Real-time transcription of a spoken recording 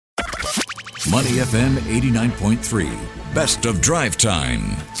Money FM 89.3. Best of drive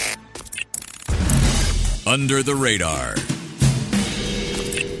time. Under the radar.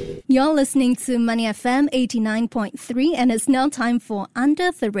 You're listening to Money FM 89.3, and it's now time for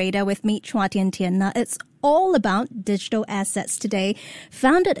Under the Radar with me, Chua Tian Tian. Now, it's all about digital assets today.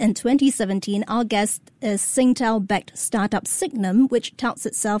 Founded in 2017, our guest is Singtel-backed startup Sygnum, which touts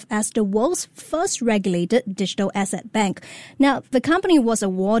itself as the world's first regulated digital asset bank. Now, the company was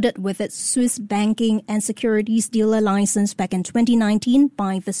awarded with its Swiss banking and securities dealer license back in 2019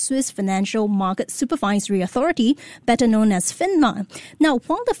 by the Swiss Financial Market Supervisory Authority, better known as FINMA. Now,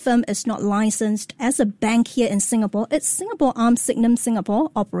 while the firm is not licensed as a bank here in Singapore, its Singapore arm Sygnum Singapore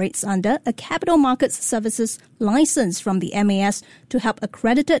operates under a capital markets services license from the MAS to help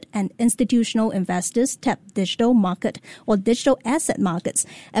accredited and institutional investors tap digital market or digital asset markets.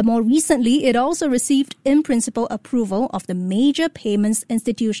 And more recently, it also received in-principle approval of the major payments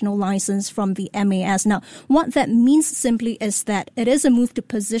institutional license from the MAS. Now, what that means simply is that it is a move to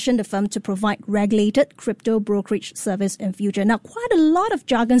position the firm to provide regulated crypto brokerage service in future. Now, quite a lot of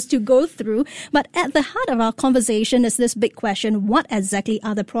jargons to go through, but at the heart of our conversation is this big question: what exactly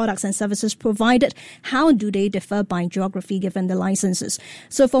are the products and services provided? How do they differ by geography given the licenses?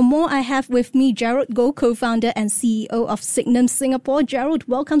 So for more, I have with me Gerald Goh, co-founder and CEO of Sygnum Singapore. Gerald,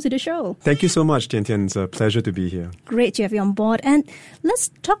 welcome to the show. Thank you so much, Tian Tian. It's a pleasure to be here. Great to have you on board. And let's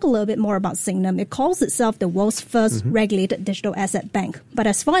talk a little bit more about Sygnum. It calls itself the world's first regulated digital asset bank. But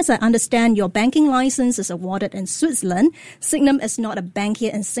as far as I understand, your banking license is awarded in Switzerland. Sygnum is not a bank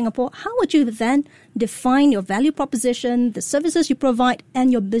here in Singapore. How would you then define your value proposition, the services you provide,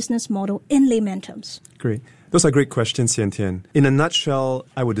 and your business model in layman terms? Great. Those are great questions, Tian Tian. In a nutshell,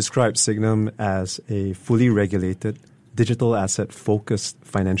 I would describe Sygnum as a fully regulated, digital asset-focused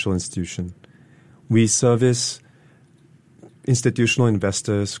financial institution. We service institutional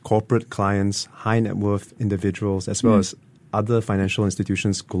investors, corporate clients, high net worth individuals, as well as other financial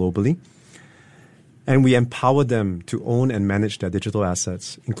institutions globally. And we empower them to own and manage their digital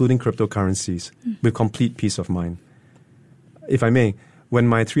assets, including cryptocurrencies, with complete peace of mind. If I may, when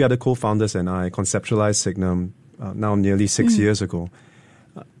my three other co-founders and I conceptualized Sygnum now nearly 6 years ago,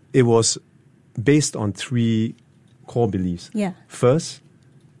 it was based on three core beliefs. Yeah. First,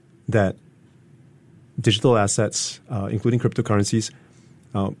 that digital assets, including cryptocurrencies,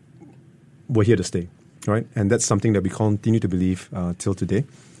 were here to stay, right? And that's something that we continue to believe till today.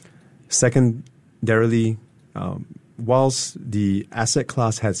 Secondarily, whilst the asset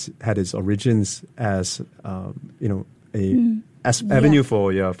class has had its origins as avenue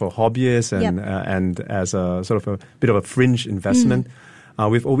for hobbyists and as a sort of a bit of a fringe investment,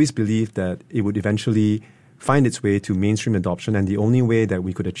 we've always believed that it would eventually find its way to mainstream adoption, and the only way that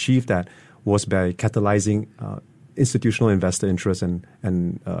we could achieve that was by catalyzing institutional investor interest and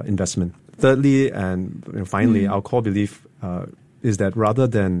investment. Thirdly, and finally, our core belief is that rather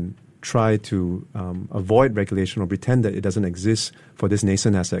than try to avoid regulation or pretend that it doesn't exist for this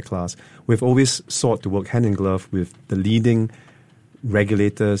nascent asset class, we've always sought to work hand in glove with the leading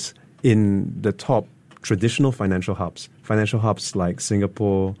regulators in the top traditional financial hubs like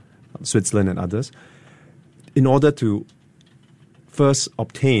Singapore, Switzerland, and others, in order to first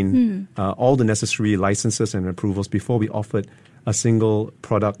obtain all the necessary licenses and approvals before we offered a single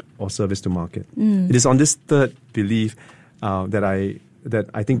product or service to market. It is on this third belief that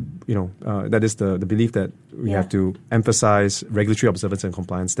I think that is the belief that we have to emphasize regulatory observance and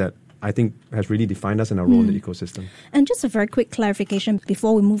compliance that I think has really defined us in our role in the ecosystem. And just a very quick clarification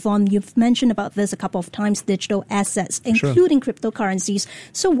before we move on. You've mentioned about this a couple of times, digital assets, including cryptocurrencies.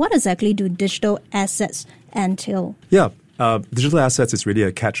 So what exactly do digital assets entail? Yeah, digital assets is really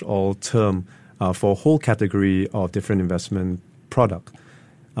a catch-all term for a whole category of different investment product.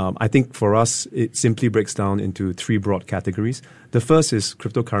 I think for us, it simply breaks down into three broad categories. The first is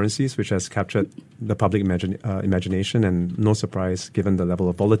cryptocurrencies, which has captured the public imagination, and no surprise given the level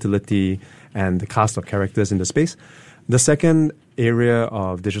of volatility and the cast of characters in the space. The second area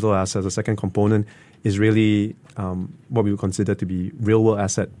of digital assets, the second component, is really what we would consider to be real-world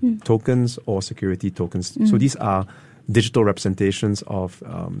asset tokens or security tokens. So these are digital representations of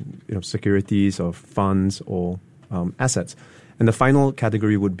securities, of funds, or assets. And the final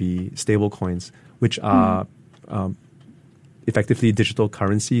category would be stable coins, which are effectively digital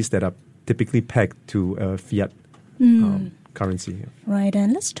currencies that are typically pegged to a fiat currency. Right,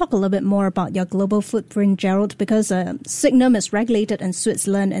 and let's talk a little bit more about your global footprint, Gerald, because Sygnum is regulated in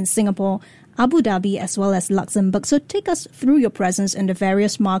Switzerland and Singapore, Abu Dhabi, as well as Luxembourg. So take us through your presence in the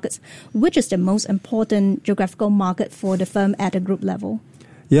various markets. Which is the most important geographical market for the firm at a group level?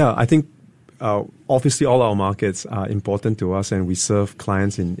 Yeah, I think obviously all our markets are important to us, and we serve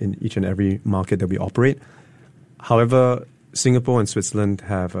clients in each and every market that we operate. However, Singapore and Switzerland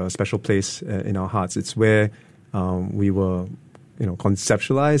have a special place in our hearts. It's where we were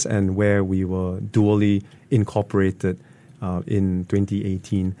conceptualized and where we were dually incorporated in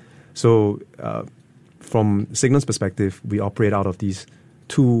 2018. So from Sygnum's perspective, we operate out of these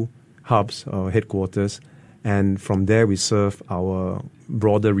two hubs or headquarters, and from there we serve our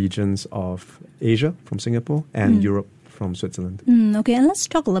broader regions of Asia from Singapore and Europe from Switzerland. Okay, and let's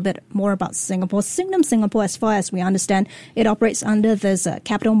talk a little bit more about Singapore. Sygnum Singapore, as far as we understand, it operates under this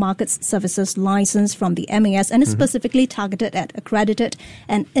Capital Markets Services license from the MAS, and is specifically targeted at accredited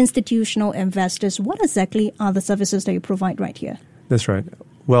and institutional investors. What exactly are the services that you provide right here? That's right.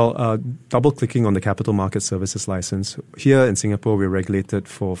 Well, double-clicking on the Capital Market Services license, here in Singapore, we're regulated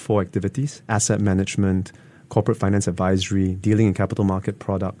for 4 activities: asset management, corporate finance advisory, dealing in capital market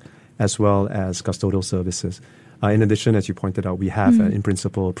product, as well as custodial services. In addition, as you pointed out, we have an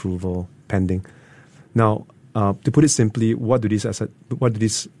in-principle approval pending. Now, to put it simply, what do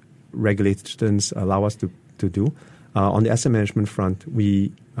these regulations allow us to do? On the asset management front,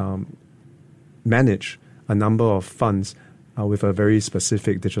 we manage a number of funds with a very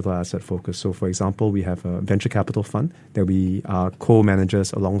specific digital asset focus. So, for example, we have a venture capital fund that we are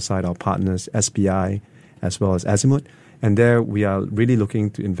co-managers alongside our partners, SBI, as well as Azimut. And there we are really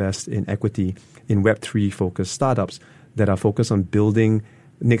looking to invest in equity in Web3-focused startups that are focused on building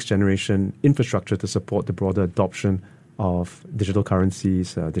next-generation infrastructure to support the broader adoption of digital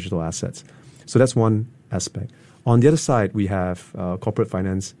currencies, digital assets. So that's one aspect. On the other side, we have corporate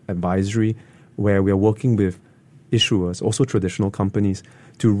finance advisory, where we are working with issuers, also traditional companies,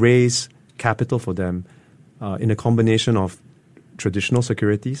 to raise capital for them in a combination of traditional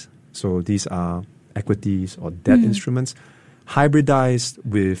securities. So these are equities or debt instruments, hybridized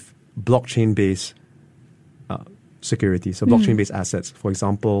with blockchain-based securities, so blockchain-based assets, for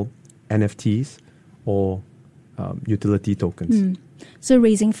example, NFTs or utility tokens. So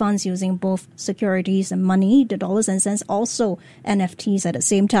raising funds using both securities and money, the dollars and cents, also NFTs at the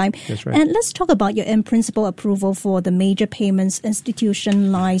same time. That's right. And let's talk about your in-principle approval for the Major Payments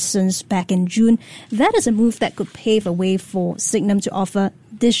Institution license back in June. That is a move that could pave a way for Sygnum to offer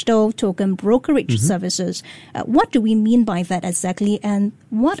digital token brokerage services. What do we mean by that exactly, and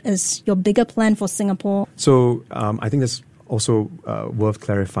what is your bigger plan for Singapore? So I think that's also worth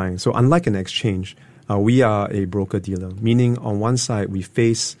clarifying. So unlike an exchange, we are a broker-dealer, meaning on one side we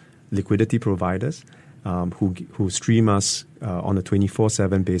face liquidity providers who stream us on a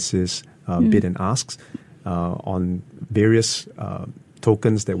 24/7 basis, bid and asks on various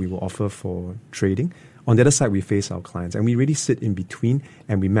tokens that we will offer for trading. On the other side, we face our clients, and we really sit in between,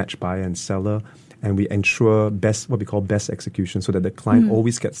 and we match buyer and seller, and we ensure what we call best execution, so that the client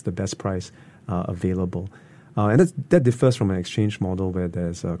always gets the best price available. And that differs from an exchange model where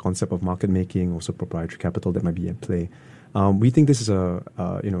there's a concept of market making, also proprietary capital that might be at play. We think this is a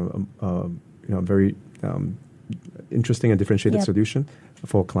very interesting and differentiated solution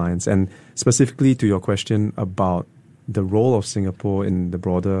for clients. And specifically to your question about the role of Singapore in the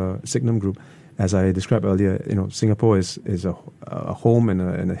broader Sygnum group, as I described earlier, Singapore is a home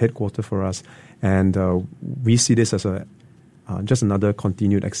and a headquarter for us, and we see this as just another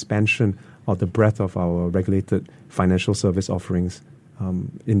continued expansion of the breadth of our regulated financial service offerings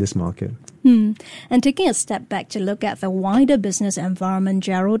in this market. And taking a step back to look at the wider business environment,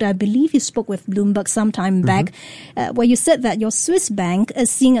 Gerald, I believe you spoke with Bloomberg some time back, where you said that your Swiss bank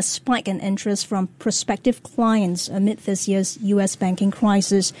is seeing a spike in interest from prospective clients amid this year's U.S. banking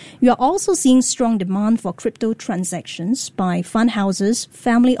crisis. You are also seeing strong demand for crypto transactions by fund houses,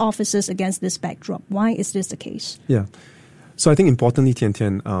 family offices against this backdrop. Why is this the case? Yeah. So I think importantly, Tian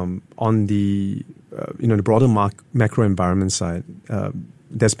Tian, on the the broader macro environment side,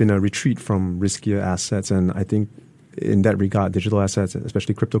 there's been a retreat from riskier assets, and I think in that regard, digital assets,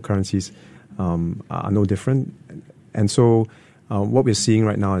 especially cryptocurrencies, are no different. And so, what we're seeing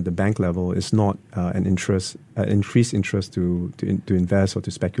right now at the bank level is not an increased interest to invest or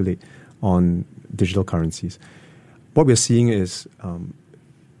to speculate on digital currencies. What we're seeing is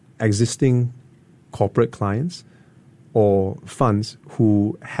existing corporate clients or funds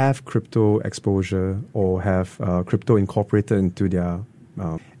who have crypto exposure or have crypto incorporated into their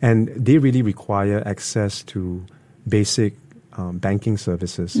and they really require access to basic banking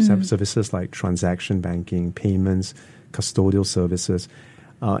services, services like transaction banking, payments, custodial services.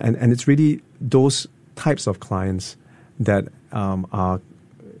 And it's really those types of clients that are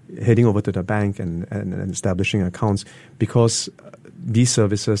heading over to the bank and establishing accounts, because these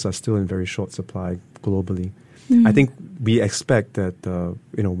services are still in very short supply globally. I think we expect that,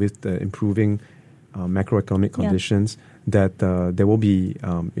 with the improving macroeconomic conditions, that there will be,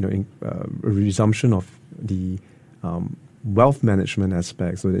 a resumption of the wealth management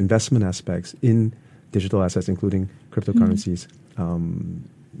aspects or the investment aspects in digital assets, including cryptocurrencies, in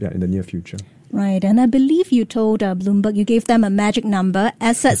the near future. Right, and I believe you told Bloomberg, you gave them a magic number.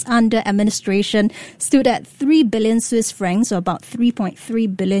 Assets under administration stood at 3 billion Swiss francs, or about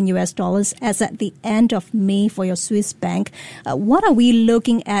 $3.3 billion as at the end of May for your Swiss bank. What are we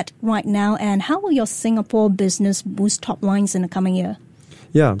looking at right now, and how will your Singapore business boost top lines in the coming year?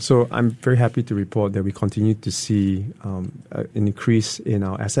 Yeah, so I'm very happy to report that we continue to see an increase in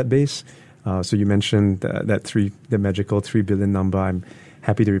our asset base. So you mentioned the magical 3 billion number. I'm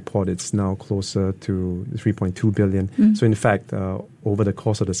happy to report it's now closer to 3.2 billion. So in fact, over the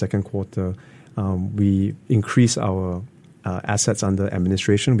course of the second quarter, we increased our assets under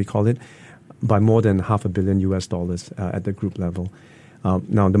administration, we call it, by more than $500 million at the group level.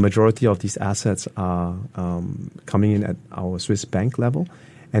 Now, the majority of these assets are coming in at our Swiss bank level.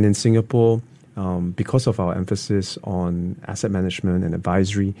 And in Singapore, because of our emphasis on asset management and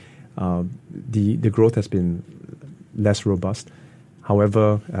advisory, the growth has been less robust.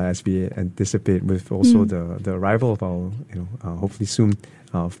 However, as we anticipate with also the arrival of our, hopefully soon,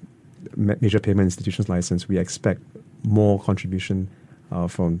 major payment institutions license, we expect more contribution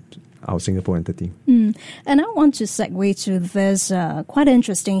from our Singapore entity. And I want to segue to this, quite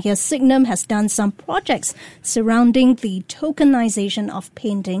interesting here. Sygnum has done some projects surrounding the tokenization of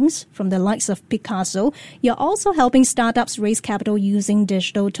paintings from the likes of Picasso. You're also helping startups raise capital using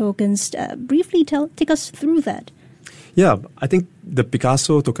digital tokens. Briefly take us through that. Yeah, I think the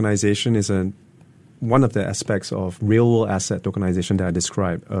Picasso tokenization is one of the aspects of real-world asset tokenization that I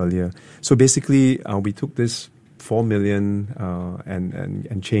described earlier. So basically, we took this 4 million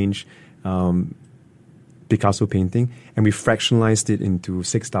and change Picasso painting, and we fractionalized it into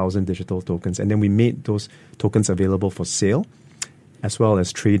 6,000 digital tokens. And then we made those tokens available for sale, as well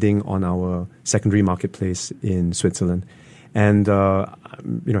as trading on our secondary marketplace in Switzerland. And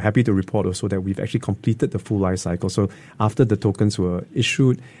happy to report also that we've actually completed the full life cycle. So after the tokens were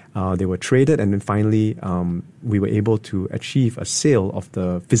issued, they were traded, and then finally we were able to achieve a sale of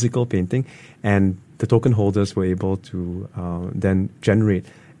the physical painting, and the token holders were able to then generate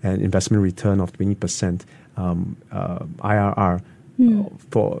an investment return of 20% IRR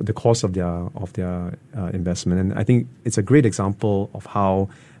for the cost of their investment. And I think it's a great example of how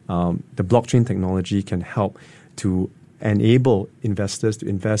the blockchain technology can help to enable investors to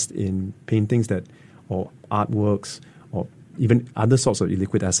invest in paintings or artworks or even other sorts of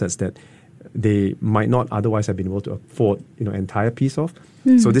illiquid assets that they might not otherwise have been able to afford, an entire piece of.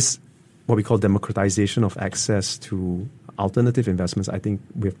 So this, what we call democratization of access to alternative investments, I think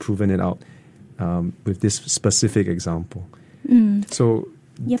we've proven it out with this specific example. So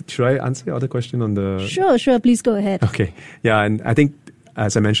should I answer your other question on the... Sure, please go ahead. Okay, yeah, and I think,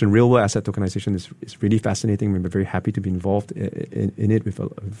 as I mentioned, real-world asset tokenization is really fascinating. We're very happy to be involved in it with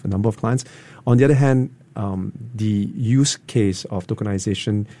a number of clients. On the other hand, the use case of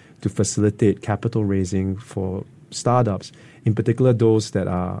tokenization to facilitate capital raising for startups, in particular those that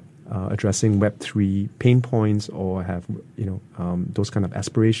are addressing Web3 pain points or have those kind of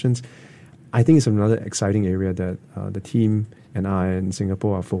aspirations, I think it's another exciting area that the team and I in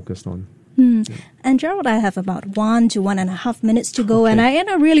Singapore are focused on. And Gerald, I have about 1 to 1.5 minutes to go, and I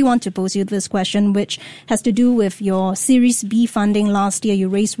really want to pose you this question, which has to do with your Series B funding. Last year, you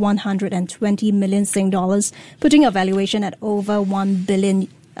raised 120 million Sing dollars, putting your valuation at over 1 billion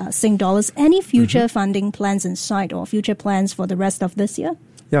Sing dollars. Any future funding plans in sight or future plans for the rest of this year?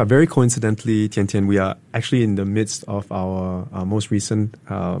 Yeah, very coincidentally, Tian, we are actually in the midst of our most recent,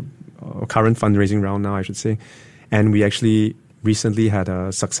 current fundraising round now, I should say, and we actually recently had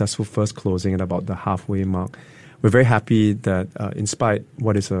a successful first closing at about the halfway mark. We're very happy that in spite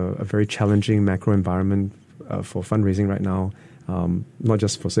what is a very challenging macro environment for fundraising right now, not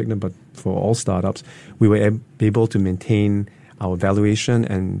just for Sygnum but for all startups, we were able to maintain our valuation,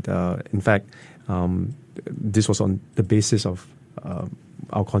 and in fact, this was on the basis of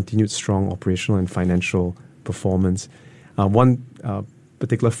our continued strong operational and financial performance. One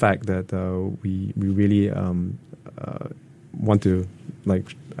particular fact that we really want to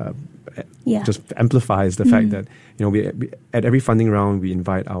just amplify is the fact that we at every funding round we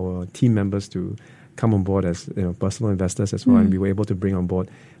invite our team members to come on board as personal investors as well, and we were able to bring on board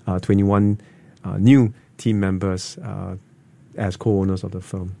 21 new team members as co-owners of the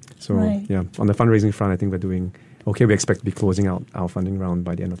firm. So on the fundraising front, I think we're doing okay, we expect to be closing out our funding round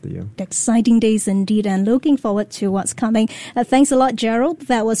by the end of the year. Exciting days indeed, and looking forward to what's coming. Thanks a lot, Gerald.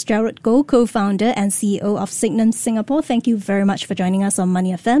 That was Gerald Goh, co-founder and CEO of Sygnum Singapore. Thank you very much for joining us on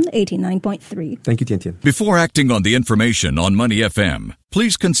Money FM 89.3. Thank you, Tian Tian. Before acting on the information on Money FM,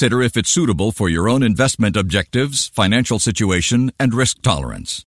 please consider if it's suitable for your own investment objectives, financial situation, and risk tolerance.